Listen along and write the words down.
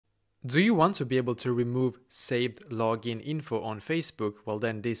Do you want to be able to remove saved login info on Facebook? Well,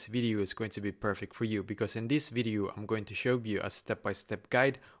 then this video is going to be perfect for you, because in this video I'm going to show you a step-by-step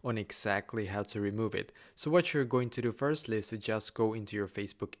guide on exactly how to remove it. So what you're going to do firstly is to just go into your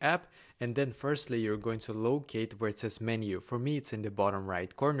Facebook app, and then firstly you're going to locate where it says menu. For me it's in the bottom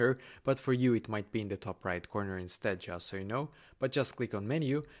right corner, but for you it might be in the top right corner instead, just so you know. But just click on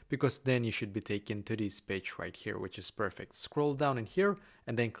menu, because then you should be taken to this page right here, which is perfect. Scroll down in here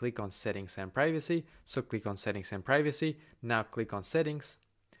and then click on settings and privacy. So click on settings and privacy. Now click on settings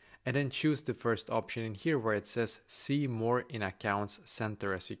and then choose the first option in here where it says see more in accounts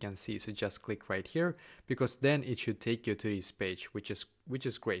center, as you can see. So just click right here, because then it should take you to this page, which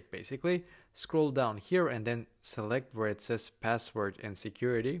is great basically. Scroll down here and then select where it says password and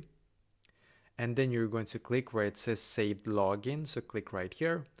security. And then you're going to click where it says saved login. So click right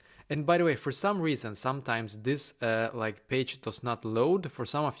here. And by the way, for some reason, sometimes this page does not load. For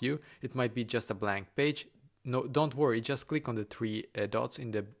some of you, it might be just a blank page. No, don't worry. Just click on the three dots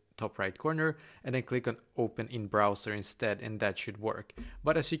in the top right corner and then click on open in browser instead, and that should work.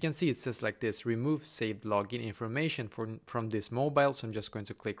 But as you can see, it says like this: remove saved login information from this mobile. So I'm just going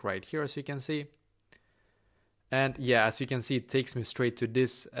to click right here, as you can see. And yeah, as you can see, it takes me straight to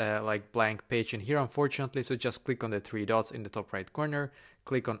this blank page in here, unfortunately. So just click on the three dots in the top right corner,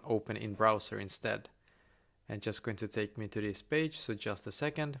 click on open in browser instead. And just going to take me to this page. So just a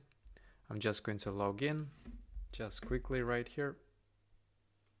second. I'm just going to log in just quickly right here.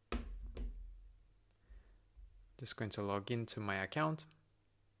 Just going to log into my account.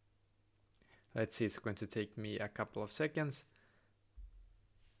 Let's see, it's going to take me a couple of seconds.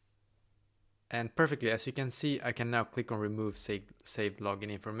 And perfectly, as you can see, I can now click on remove saved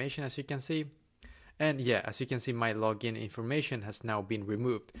login information, as you can see. And yeah, as you can see, my login information has now been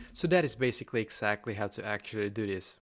removed. So that is basically exactly how to actually do this.